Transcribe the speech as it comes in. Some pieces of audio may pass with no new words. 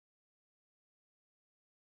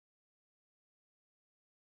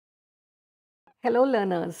Hello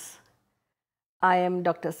learners, I am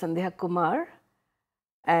Dr. Sandhya Kumar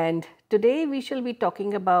and today we shall be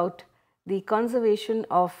talking about the conservation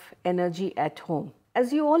of energy at home.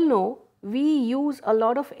 As you all know, we use a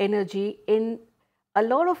lot of energy in a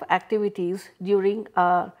lot of activities during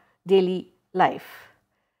our daily life.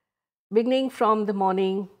 Beginning from the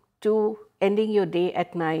morning to ending your day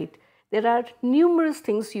at night, there are numerous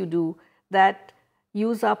things you do that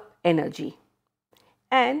use up energy.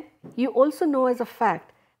 And you also know as a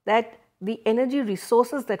fact that the energy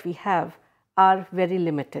resources that we have are very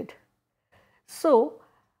limited. So,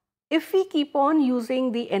 if we keep on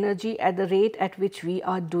using the energy at the rate at which we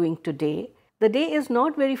are doing today, the day is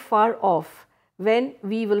not very far off when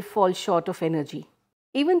we will fall short of energy.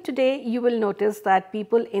 Even today, you will notice that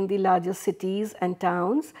people in the larger cities and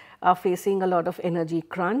towns are facing a lot of energy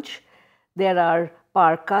crunch. There are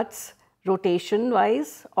power cuts, rotation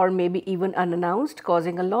wise or maybe even unannounced,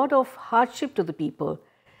 causing a lot of hardship to the people.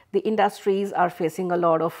 The industries are facing a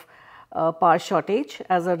lot of power shortage.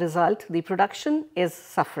 As a result, the production is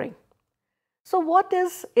suffering. So what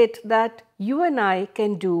is it that you and I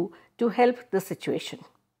can do to help the situation?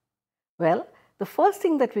 Well, the first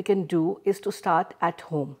thing that we can do is to start at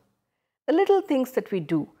home. The little things that we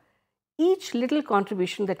do, each little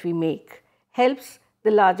contribution that we make helps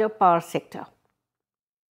the larger power sector.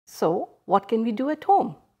 So, what can we do at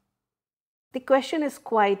home? The question is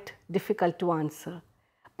quite difficult to answer,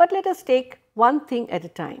 but let us take one thing at a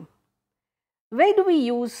time. Where do we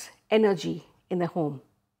use energy in the home?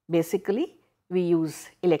 Basically, we use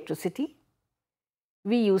electricity,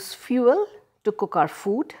 we use fuel to cook our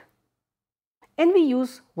food, and we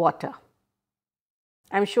use water.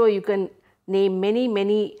 I'm sure you can name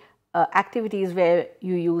many activities where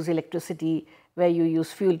you use electricity, where you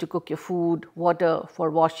use fuel to cook your food, water for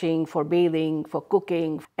washing, for bathing, for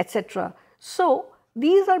cooking, etc. So,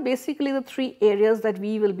 these are basically the three areas that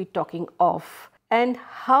we will be talking of and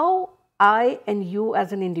how I and you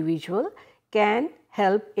as an individual can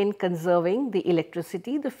help in conserving the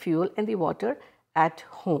electricity, the fuel and the water at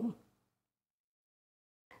home.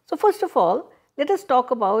 So, first of all, let us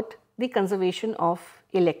talk about the conservation of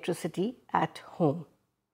electricity at home.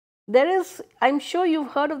 There is, I'm sure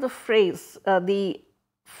you've heard of the phrase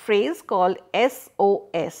called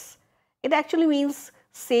SOS. It actually means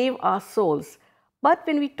save our souls. But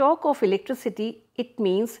when we talk of electricity, it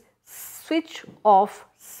means switch off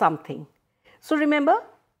something. So remember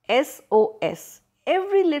SOS.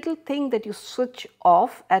 Every little thing that you switch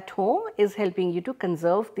off at home is helping you to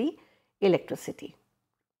conserve the electricity.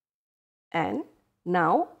 And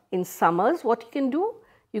now in summers, what you can do?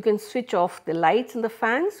 You can switch off the lights and the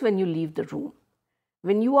fans when you leave the room.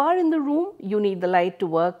 When you are in the room, you need the light to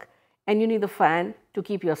work and you need the fan to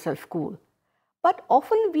keep yourself cool. But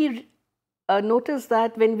often we notice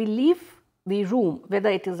that when we leave the room, whether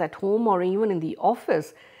it is at home or even in the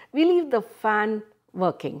office, we leave the fan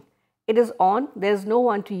working. It is on, there is no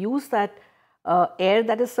one to use that air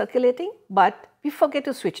that is circulating, but we forget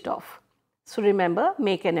to switch it off. So remember,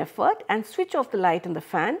 make an effort and switch off the light and the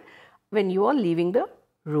fan when you are leaving the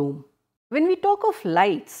room. When we talk of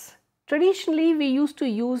lights, traditionally we used to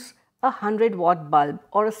use a 100-watt bulb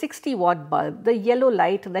or a 60-watt bulb, the yellow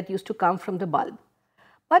light that used to come from the bulb.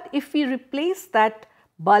 But if we replace that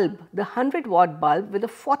bulb, the 100-watt bulb, with a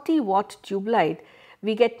 40-watt tube light,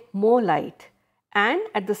 we get more light and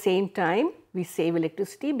at the same time we save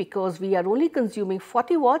electricity because we are only consuming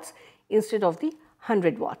 40 watts instead of the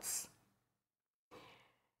 100 watts.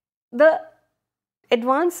 The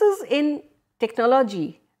advances in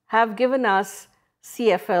technology have given us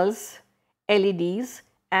CFLs, LEDs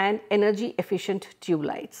and energy efficient tube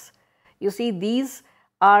lights. You see, these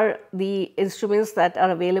are the instruments that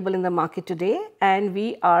are available in the market today and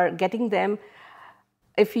we are getting them,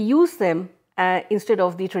 if we use them instead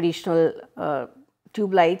of the traditional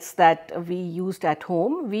tube lights that we used at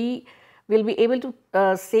home, we will be able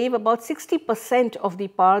to save about 60% of the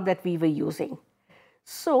power that we were using.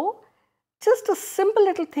 So, just a simple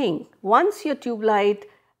little thing, once your tube light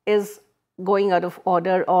is going out of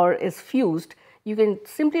order or is fused, you can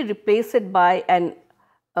simply replace it by an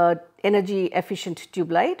energy efficient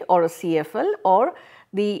tube light or a CFL or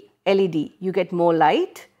the LED. You get more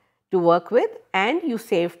light to work with and you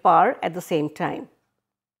save power at the same time.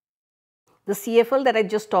 The CFL that I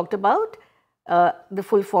just talked about, the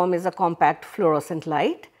full form is a compact fluorescent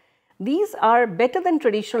light. These are better than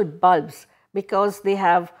traditional bulbs because they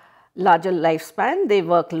have larger lifespan, they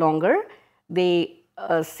work longer, they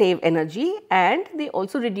save energy and they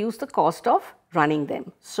also reduce the cost of running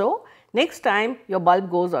them. So, next time your bulb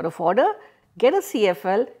goes out of order, get a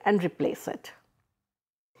CFL and replace it.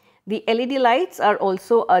 The LED lights are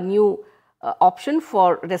also a new option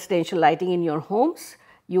for residential lighting in your homes.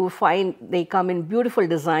 You will find they come in beautiful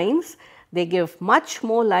designs. They give much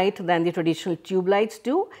more light than the traditional tube lights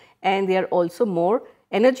do, and they are also more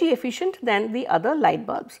energy efficient than the other light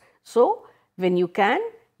bulbs. So, when you can,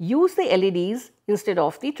 use the LEDs instead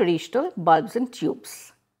of the traditional bulbs and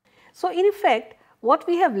tubes. So, in effect, what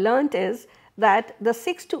we have learnt is that the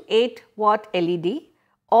 6 to 8 watt LED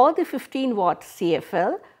or the 15 watt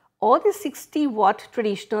CFL or the 60 watt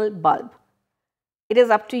traditional bulb, it is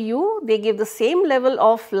up to you. They give the same level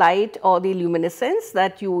of light or the luminescence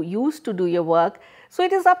that you use to do your work. So,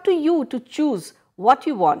 it is up to you to choose what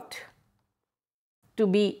you want, to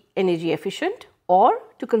be energy efficient or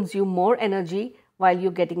to consume more energy while you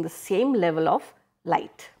are getting the same level of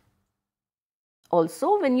light.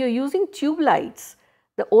 Also, when you are using tube lights,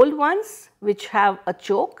 the old ones which have a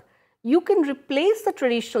choke, you can replace the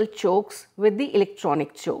traditional chokes with the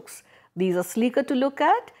electronic chokes. These are sleeker to look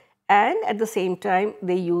at the same time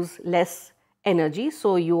they use less energy,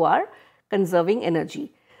 so you are conserving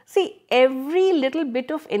energy. See, every little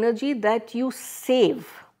bit of energy that you save,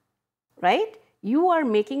 right, you are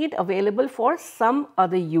making it available for some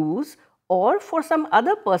other use or for some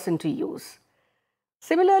other person to use.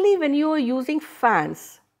 Similarly, when you are using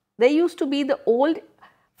fans, there used to be the old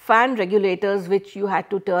fan regulators which you had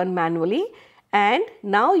to turn manually, and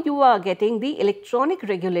now you are getting the electronic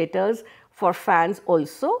regulators for fans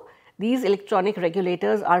also. These electronic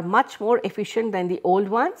regulators are much more efficient than the old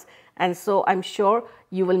ones, and so I am sure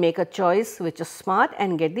you will make a choice which is smart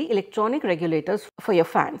and get the electronic regulators for your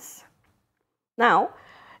fans. Now,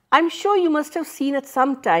 I am sure you must have seen at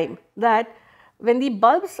some time that when the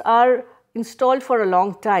bulbs are installed for a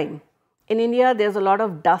long time, in India there is a lot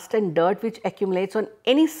of dust and dirt which accumulates on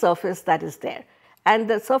any surface that is there, and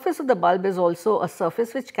the surface of the bulb is also a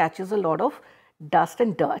surface which catches a lot of dust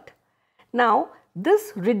and dirt. Now,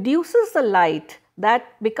 this reduces the light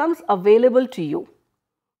that becomes available to you.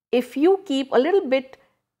 If you keep a little bit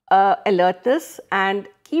alertness and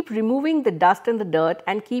keep removing the dust and the dirt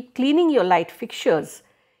and keep cleaning your light fixtures,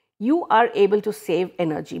 you are able to save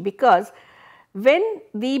energy, because when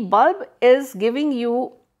the bulb is giving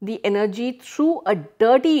you the energy through a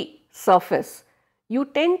dirty surface, you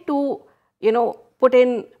tend to put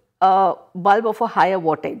in a bulb of a higher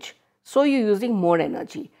wattage, so you are using more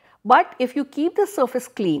energy. But if you keep the surface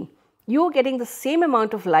clean, you are getting the same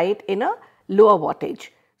amount of light in a lower wattage.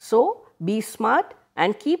 So, be smart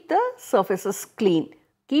and keep the surfaces clean,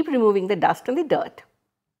 keep removing the dust and the dirt.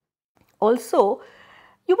 Also,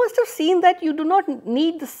 you must have seen that you do not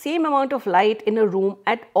need the same amount of light in a room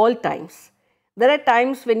at all times. There are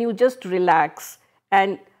times when you just relax,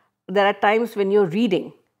 and there are times when you are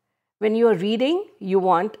reading. When you are reading, you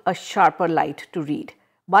want a sharper light to read.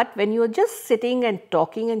 But when you are just sitting and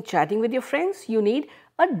talking and chatting with your friends, you need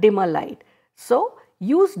a dimmer light. So,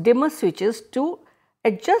 use dimmer switches to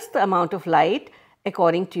adjust the amount of light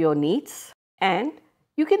according to your needs. And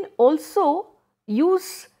you can also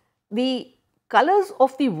use the colors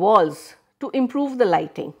of the walls to improve the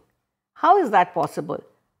lighting. How is that possible?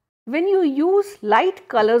 When you use light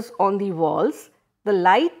colors on the walls, the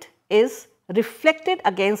light is reflected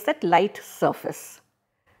against that light surface.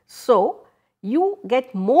 So, you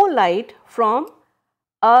get more light from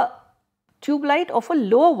a tube light of a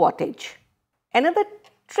lower wattage. Another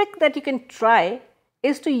trick that you can try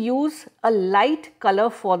is to use a light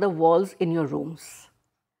color for the walls in your rooms.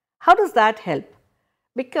 How does that help?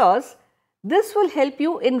 Because this will help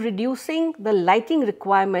you in reducing the lighting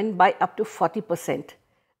requirement by up to 40%.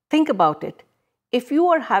 Think about it. If you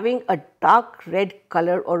are having a dark red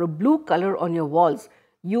color or a blue color on your walls,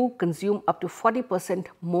 you consume up to 40%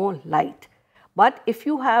 more light. But if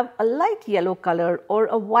you have a light yellow color or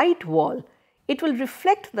a white wall, it will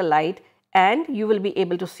reflect the light and you will be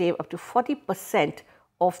able to save up to 40%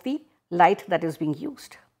 of the light that is being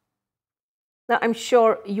used. Now, I am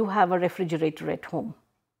sure you have a refrigerator at home.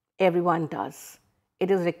 Everyone does.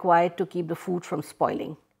 It is required to keep the food from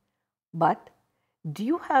spoiling. But do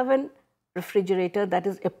you have a refrigerator that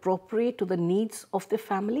is appropriate to the needs of the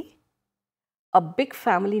family? A big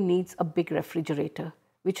family needs a big refrigerator,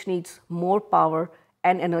 which needs more power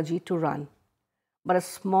and energy to run. But a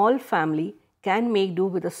small family can make do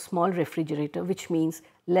with a small refrigerator, which means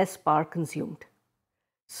less power consumed.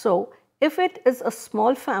 So, if it is a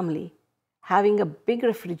small family having a big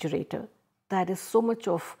refrigerator, that is so much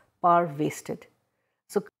of power wasted.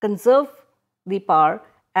 So, conserve the power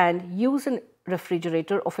and use a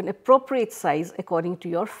refrigerator of an appropriate size according to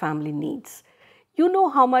your family needs. You know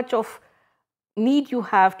how much of need you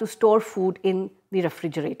have to store food in the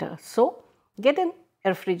refrigerator. So, get a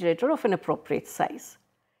refrigerator of an appropriate size.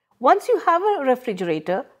 Once you have a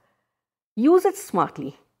refrigerator, Use it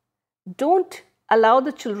smartly. Don't allow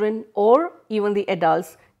the children or even the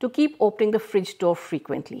adults to keep opening the fridge door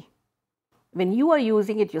frequently. When you are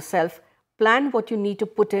using it yourself, plan what you need to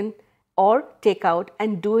put in or take out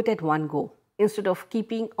and do it at one go instead of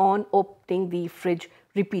keeping on opening the fridge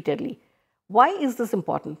repeatedly. Why is this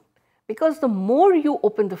important? Because the more you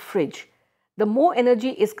open the fridge, the more energy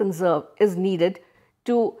is needed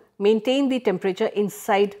to maintain the temperature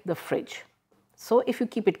inside the fridge. So if you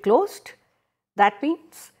keep it closed, that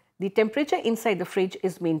means the temperature inside the fridge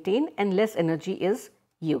is maintained and less energy is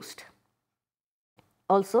used.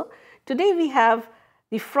 Also, today we have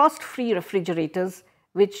the frost-free refrigerators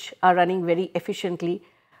which are running very efficiently,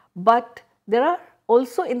 but there are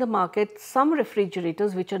also in the market some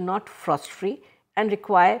refrigerators which are not frost-free and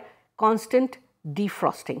require constant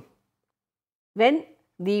defrosting. When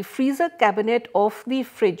the freezer cabinet of the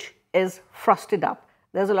fridge is frosted up,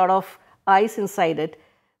 there's a lot of ice inside it,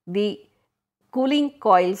 the cooling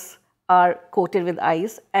coils are coated with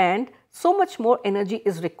ice and so much more energy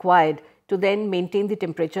is required to then maintain the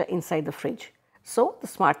temperature inside the fridge. So the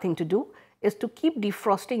smart thing to do is to keep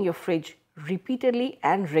defrosting your fridge repeatedly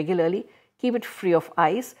and regularly, keep it free of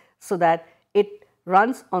ice so that it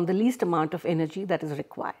runs on the least amount of energy that is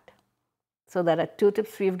required. So there are 2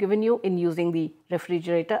 tips we have given you in using the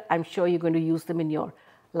refrigerator. I'm sure you're going to use them in your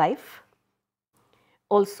life.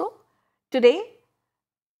 Also, today,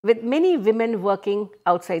 with many women working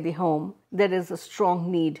outside the home, there is a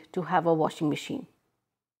strong need to have a washing machine.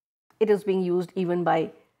 It is being used even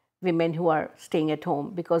by women who are staying at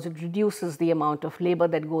home because it reduces the amount of labor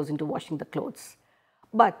that goes into washing the clothes.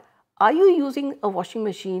 But are you using a washing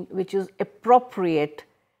machine which is appropriate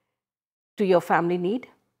to your family need?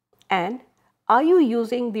 And are you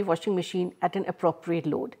using the washing machine at an appropriate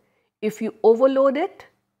load? If you overload it,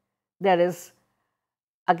 there is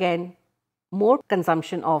again more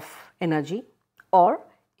consumption of energy, or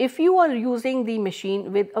if you are using the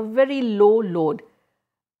machine with a very low load,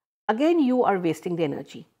 again you are wasting the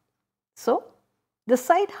energy. So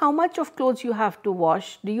decide how much of clothes you have to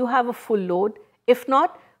wash. Do you have a full load? If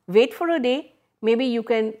not, wait for a day. Maybe you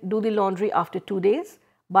can do the laundry after 2 days,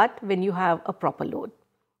 but when you have a proper load.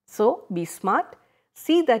 So be smart.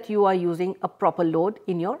 See that you are using a proper load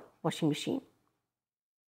in your washing machine.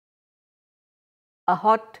 A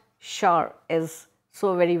hot shower is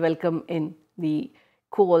so very welcome in the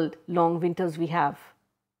cold, long winters we have.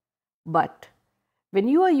 But when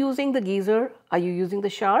you are using the geyser, are you using the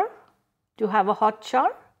shower to have a hot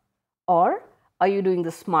shower? Or are you doing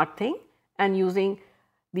the smart thing and using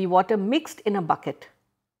the water mixed in a bucket?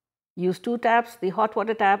 Use 2 taps, the hot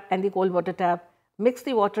water tap and the cold water tap, mix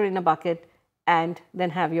the water in a bucket and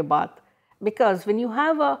then have your bath. Because when you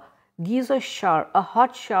have a geyser shower, a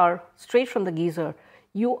hot shower straight from the geyser,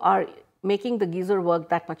 you are making the geyser work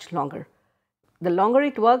that much longer. The longer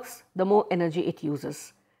it works, the more energy it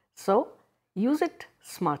uses. So use it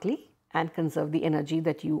smartly and conserve the energy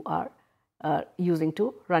that you are using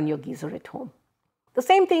to run your geyser at home. The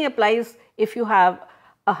same thing applies if you have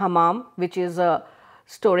a hammam, which is a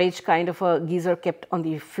storage kind of a geyser kept on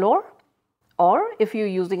the floor, or if you're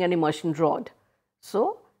using an immersion rod.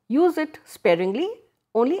 So use it sparingly,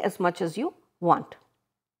 only as much as you want.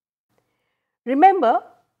 Remember,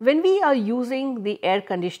 when we are using the air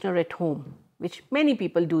conditioner at home, which many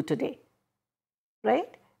people do today,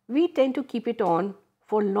 right? We tend to keep it on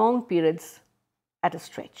for long periods at a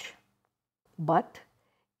stretch. But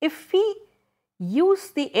if we use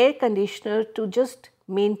the air conditioner to just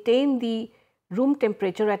maintain the room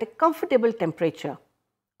temperature at a comfortable temperature,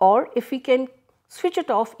 or if we can switch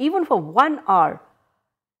it off even for 1 hour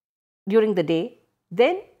during the day,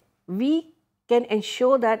 then we can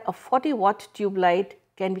ensure that a 40-watt tube light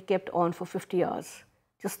can be kept on for 50 hours.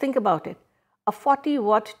 Just think about it. A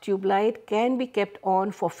 40-watt tube light can be kept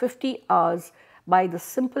on for 50 hours by the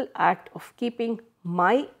simple act of keeping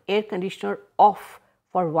my air conditioner off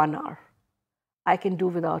for 1 hour. I can do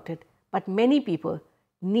without it, but many people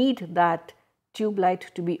need that tube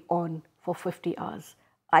light to be on for 50 hours.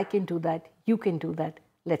 I can do that, you can do that,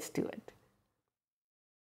 let's do it.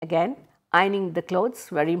 Again, ironing the clothes,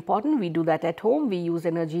 very important. We do that at home. We use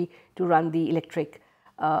energy to run the electric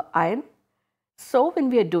iron. So when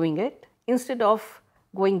we are doing it, instead of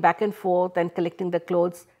going back and forth and collecting the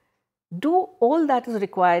clothes, do all that is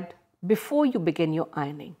required before you begin your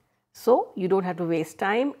ironing. So you don't have to waste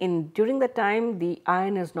time. During the time, the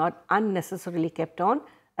iron is not unnecessarily kept on.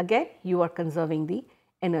 Again, you are conserving the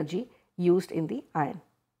energy used in the iron.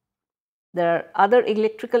 There are other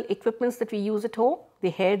electrical equipments that we use at home.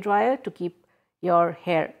 The hair dryer to keep your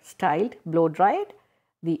hair styled, blow dried.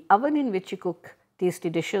 The oven in which you cook tasty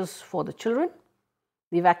dishes for the children.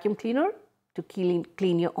 The vacuum cleaner to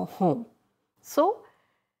clean your home. So,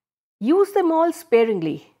 use them all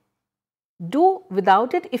sparingly. Do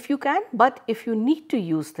without it if you can, but if you need to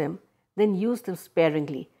use them, then use them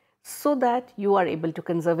sparingly so that you are able to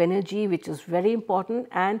conserve energy, which is very important,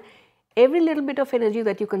 and every little bit of energy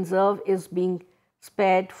that you conserve is being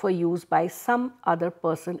spared for use by some other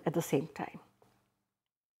person at the same time.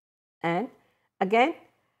 And again,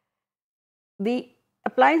 the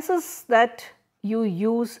appliances that you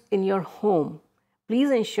use in your home,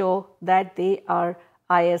 please ensure that they are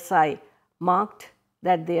ISI marked,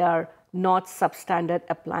 that they are not substandard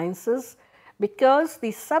appliances, because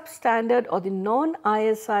the substandard or the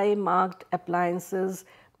non-ISI marked appliances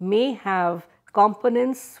may have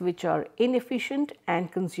components which are inefficient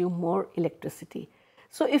and consume more electricity.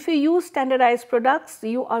 So, if you use standardized products,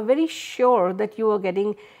 you are very sure that you are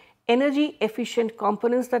getting energy efficient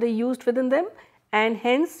components that are used within them, and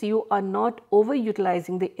hence you are not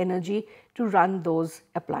overutilizing the energy to run those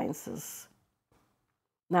appliances.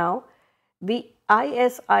 Now, the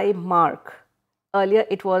ISI mark, earlier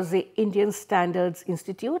it was the Indian Standards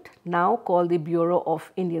Institute, now called the Bureau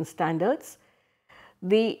of Indian Standards.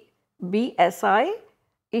 The BSI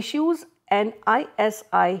issues an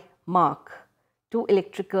ISI mark to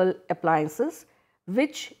electrical appliances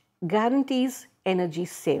which guarantees energy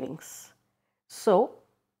savings. So,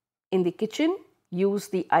 in the kitchen, use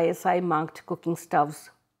the ISI marked cooking stoves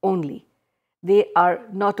only. They are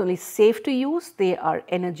not only safe to use, they are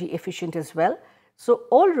energy efficient as well. So,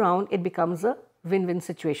 all round it becomes a win-win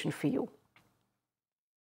situation for you.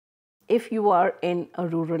 If you are in a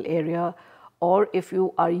rural area or if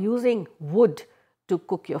you are using wood to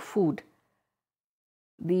cook your food,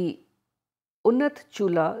 the Unnat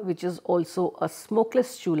Chula, which is also a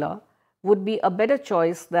smokeless chula, would be a better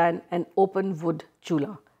choice than an open wood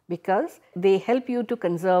chula, because they help you to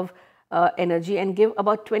conserve energy and give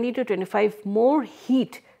about 20 to 25 more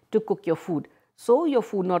heat to cook your food. So, your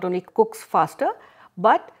food not only cooks faster,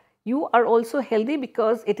 but you are also healthy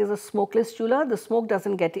because it is a smokeless chula. The smoke does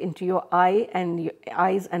not get into your eyes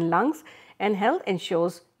and lungs, and health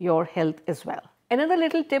ensures your health as well. Another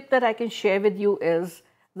little tip that I can share with you is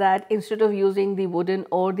that instead of using the wooden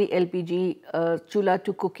or the LPG chula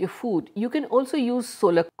to cook your food, you can also use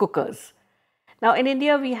solar cookers. Now, in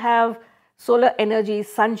India, we have solar energy,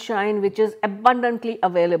 sunshine, which is abundantly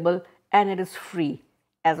available and it is free.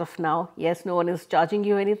 As of now, yes, no one is charging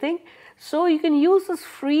you anything. So, you can use this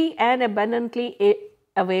free and abundantly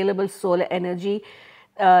available solar energy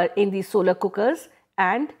in these solar cookers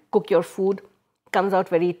and cook your food. Comes out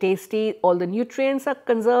very tasty, all the nutrients are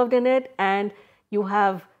conserved in it, and you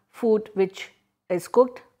have food which is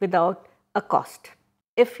cooked without a cost.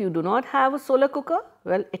 If you do not have a solar cooker,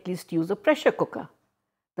 well, at least use a pressure cooker.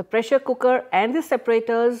 The pressure cooker and the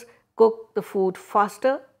separators cook the food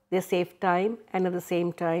faster, they save time, and at the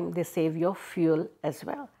same time they save your fuel as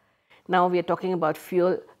well. Now we are talking about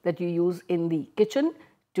fuel that you use in the kitchen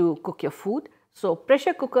to cook your food. So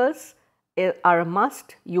pressure cookers are a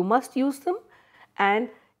must, you must use them, and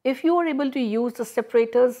if you are able to use the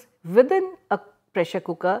separators within a pressure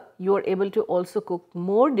cooker, you are able to also cook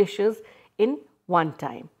more dishes in one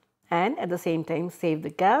time, and at the same time save the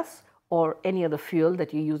gas or any other fuel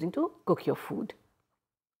that you're using to cook your food.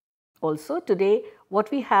 Also today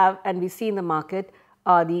what we have and we see in the market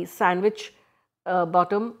are the sandwich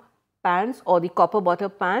bottom pans or the copper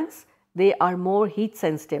bottom pans. They are more heat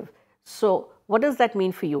sensitive. So what does that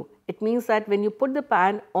mean for you? It means that when you put the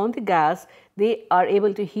pan on the gas, they are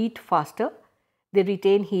able to heat faster, they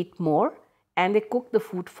retain heat more, and they cook the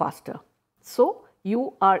food faster. So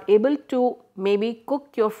you are able to maybe cook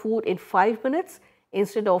your food in 5 minutes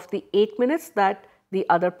instead of the 8 minutes that the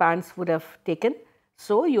other pans would have taken.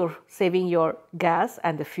 So you're saving your gas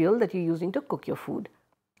and the fuel that you're using to cook your food.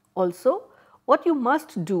 Also, what you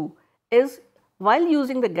must do is, while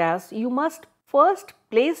using the gas, you must first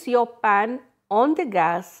place your pan on the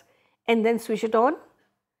gas and then switch it on,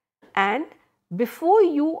 and before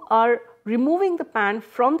you are removing the pan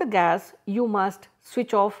from the gas, you must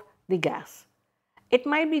switch off the gas. It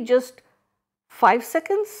might be just 5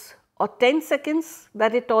 seconds or 10 seconds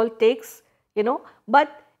that it all takes,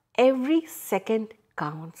 but every second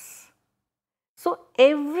counts. So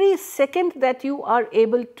every second that you are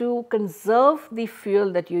able to conserve the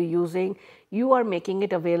fuel that you're using, you are making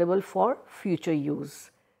it available for future use.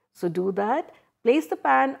 So do that, place the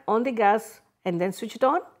pan on the gas and then switch it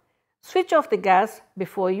on. Switch off the gas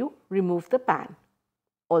before you remove the pan.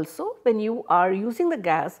 Also, when you are using the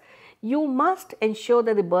gas, you must ensure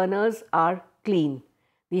that the burners are clean.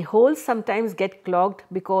 The holes sometimes get clogged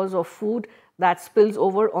because of food that spills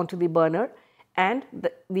over onto the burner, and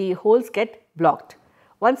the holes get blocked.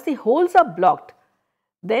 once the holes are blocked,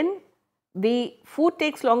 then the food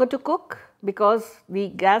takes longer to cook because the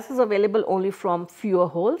gas is available only from fewer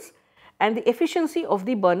holes and the efficiency of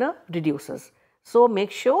the burner reduces. So,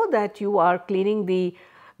 make sure that you are cleaning the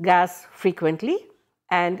gas frequently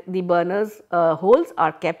and the burner's holes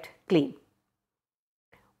are kept clean.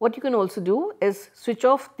 What you can also do is switch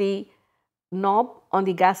off the knob on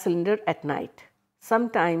the gas cylinder at night.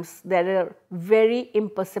 Sometimes there are very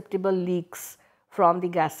imperceptible leaks from the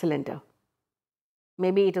gas cylinder.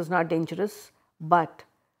 Maybe it is not dangerous, but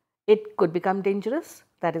it could become dangerous.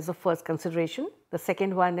 That is the first consideration. The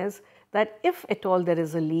second one is that if at all there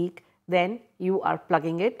is a leak, then you are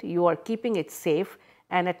plugging it, you are keeping it safe,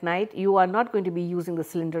 and at night you are not going to be using the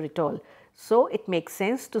cylinder at all. So, it makes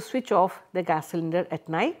sense to switch off the gas cylinder at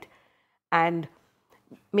night and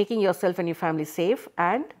making yourself and your family safe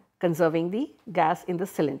and conserving the gas in the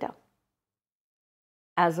cylinder.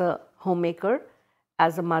 As a homemaker,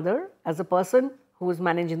 as a mother, as a person who is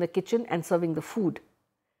managing the kitchen and serving the food,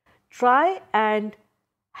 try and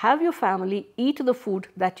have your family eat the food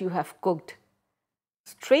that you have cooked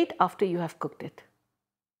straight after you have cooked it.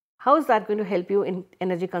 How is that going to help you in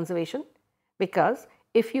energy conservation? Because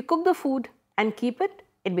if you cook the food and keep it,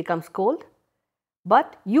 it becomes cold,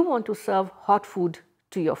 but you want to serve hot food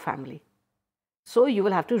to your family. So, you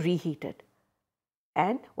will have to reheat it.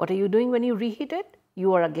 And what are you doing when you reheat it?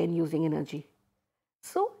 You are again using energy.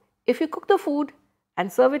 So, if you cook the food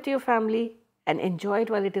and serve it to your family and enjoy it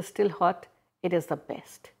while it is still hot, it is the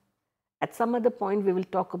best. At some other point, we will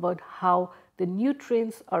talk about how the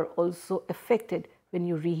nutrients are also affected when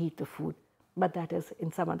you reheat the food, but that is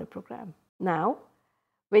in some other program. Now,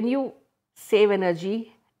 when you save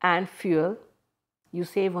energy and fuel, you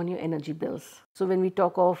save on your energy bills. So, when we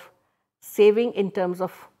talk of saving in terms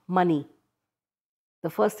of money, the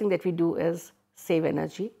first thing that we do is save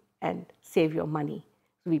energy and save your money.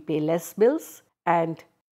 We pay less bills and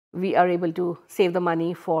we are able to save the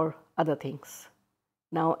money for other things.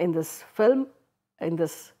 Now, in this film, in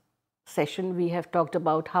this session, we have talked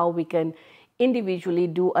about how we can individually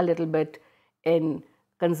do a little bit in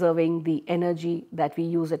conserving the energy that we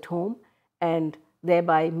use at home and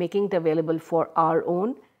thereby making it available for our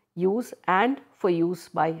own use and for use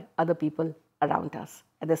by other people around us.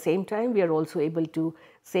 At the same time, we are also able to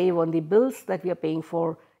save on the bills that we are paying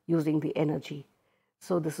for using the energy.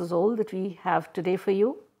 So, this is all that we have today for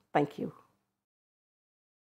you. Thank you.